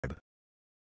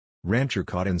Rancher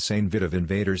caught insane vid of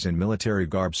invaders in military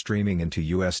garb streaming into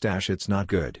U.S. It's not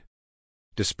good.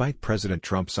 Despite President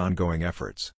Trump's ongoing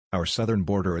efforts, our southern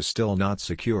border is still not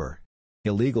secure.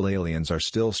 Illegal aliens are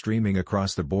still streaming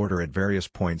across the border at various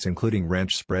points, including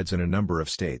ranch spreads in a number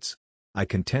of states. I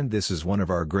contend this is one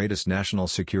of our greatest national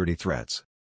security threats.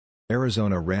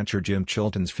 Arizona rancher Jim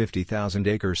Chilton's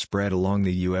 50,000-acre spread along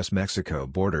the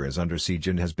U.S.-Mexico border is under siege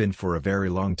and has been for a very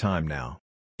long time now.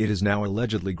 It is now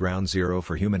allegedly ground zero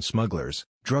for human smugglers,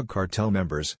 drug cartel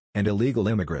members, and illegal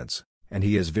immigrants, and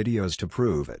he has videos to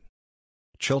prove it.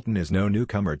 Chilton is no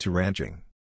newcomer to ranching.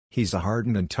 He's a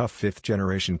hardened and tough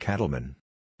fifth-generation cattleman.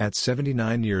 At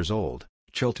 79 years old,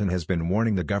 Chilton has been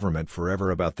warning the government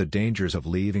forever about the dangers of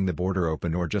leaving the border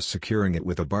open or just securing it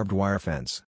with a barbed wire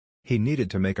fence. He needed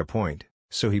to make a point,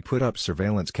 so he put up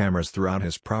surveillance cameras throughout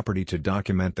his property to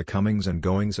document the comings and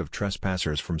goings of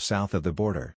trespassers from south of the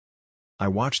border. I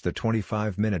watched the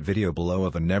 25-minute video below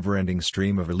of a never-ending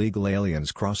stream of illegal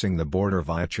aliens crossing the border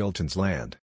via Chilton's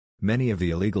land. Many of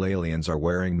the illegal aliens are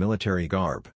wearing military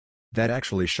garb. That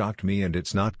actually shocked me, and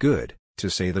it's not good, to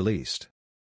say the least.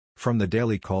 From the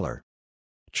Daily Caller.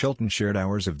 Chilton shared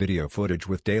hours of video footage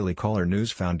with Daily Caller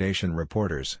News Foundation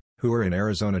reporters, who are in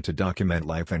Arizona to document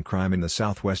life and crime in the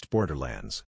southwest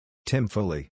borderlands. Tim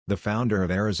Foley, the founder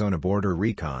of Arizona Border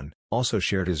Recon, also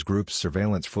shared his group's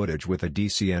surveillance footage with the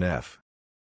DCNF.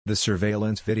 The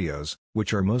surveillance videos,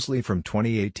 which are mostly from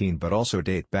 2018 but also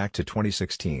date back to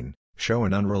 2016, show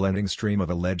an unrelenting stream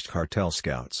of alleged cartel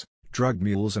scouts, drug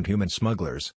mules and human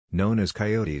smugglers, known as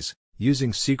coyotes,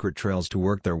 using secret trails to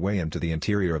work their way into the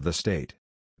interior of the state.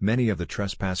 Many of the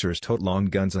trespassers tote long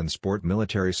guns and sport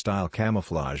military-style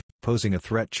camouflage, posing a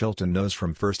threat Chilton knows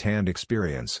from first-hand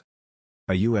experience.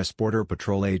 A U.S. Border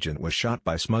Patrol agent was shot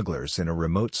by smugglers in a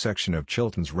remote section of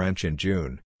Chilton's ranch in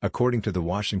June, according to the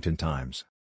Washington Times.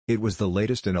 It was the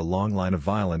latest in a long line of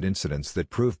violent incidents that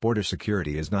prove border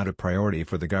security is not a priority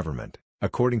for the government,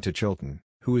 according to Chilton,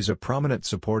 who is a prominent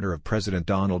supporter of President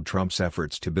Donald Trump's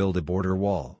efforts to build a border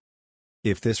wall.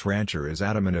 If this rancher is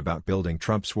adamant about building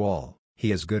Trump's wall,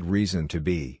 he has good reason to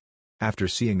be. After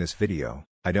seeing this video,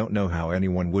 I don't know how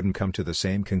anyone wouldn't come to the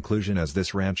same conclusion as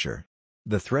this rancher.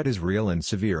 The threat is real and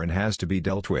severe and has to be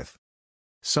dealt with.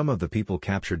 Some of the people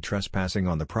captured trespassing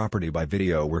on the property by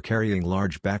video were carrying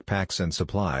large backpacks and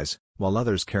supplies, while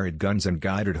others carried guns and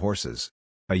guided horses.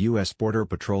 A U.S. Border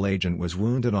Patrol agent was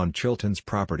wounded on Chilton's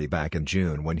property back in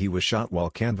June when he was shot while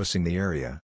canvassing the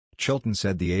area. Chilton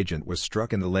said the agent was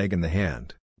struck in the leg and the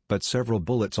hand, but several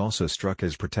bullets also struck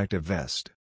his protective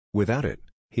vest. Without it,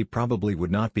 he probably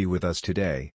would not be with us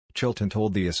today, Chilton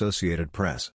told the Associated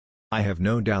Press. I have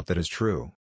no doubt that is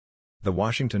true. The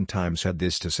Washington Times had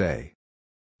this to say.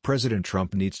 President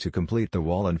Trump needs to complete the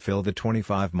wall and fill the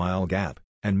 25-mile gap,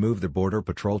 and move the Border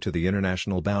Patrol to the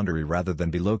international boundary rather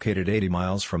than be located 80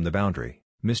 miles from the boundary,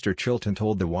 Mr. Chilton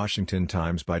told the Washington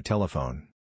Times by telephone.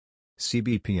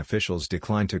 CBP officials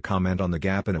declined to comment on the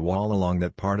gap in a wall along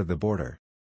that part of the border.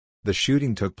 The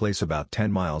shooting took place about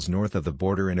 10 miles north of the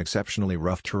border in exceptionally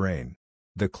rough terrain.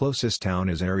 The closest town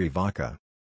is Arivaca.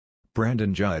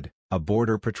 Brandon Judd, a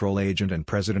Border Patrol agent and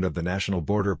president of the National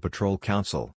Border Patrol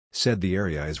Council, said the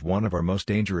area is one of our most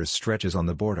dangerous stretches on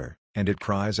the border, and it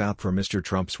cries out for Mr.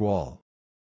 Trump's wall.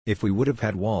 If we would have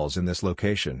had walls in this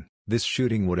location, this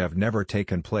shooting would have never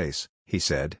taken place, he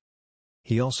said.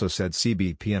 He also said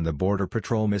CBP and the Border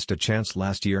Patrol missed a chance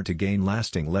last year to gain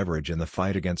lasting leverage in the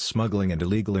fight against smuggling and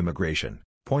illegal immigration,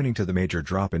 pointing to the major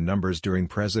drop in numbers during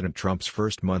President Trump's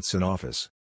first months in office.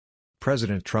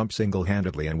 President Trump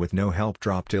single-handedly and with no help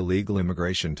dropped illegal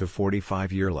immigration to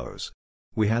 45-year lows.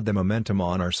 We had the momentum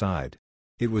on our side.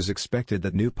 It was expected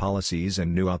that new policies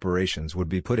and new operations would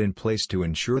be put in place to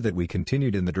ensure that we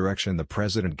continued in the direction the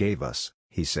president gave us,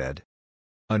 he said.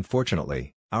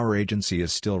 Unfortunately, our agency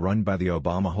is still run by the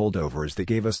Obama holdovers that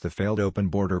gave us the failed open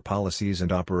border policies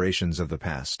and operations of the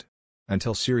past.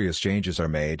 Until serious changes are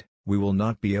made, we will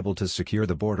not be able to secure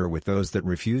the border with those that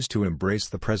refuse to embrace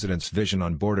the president's vision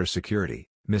on border security,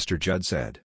 Mr. Judd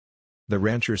said. The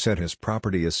rancher said his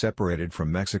property is separated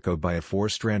from Mexico by a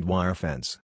 4-strand wire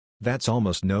fence. That's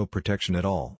almost no protection at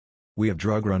all. We have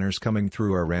drug runners coming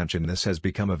through our ranch and this has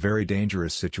become a very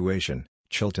dangerous situation,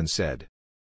 Chilton said.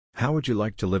 How would you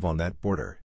like to live on that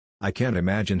border? I can't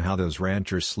imagine how those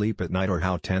ranchers sleep at night or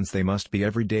how tense they must be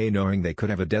every day knowing they could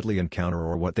have a deadly encounter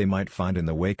or what they might find in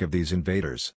the wake of these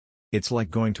invaders. It's like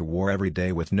going to war every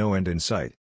day with no end in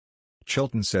sight.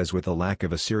 Chilton says with the lack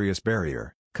of a serious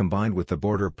barrier, combined with the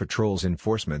Border Patrol's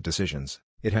enforcement decisions,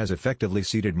 it has effectively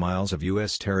ceded miles of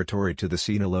U.S. territory to the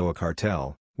Sinaloa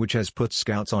cartel, which has put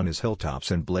scouts on his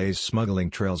hilltops and blazed smuggling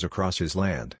trails across his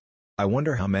land. I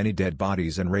wonder how many dead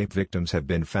bodies and rape victims have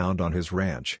been found on his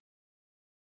ranch.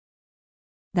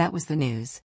 That was the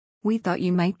news. We thought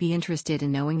you might be interested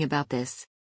in knowing about this.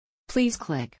 Please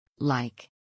click like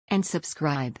and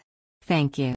subscribe. Thank you.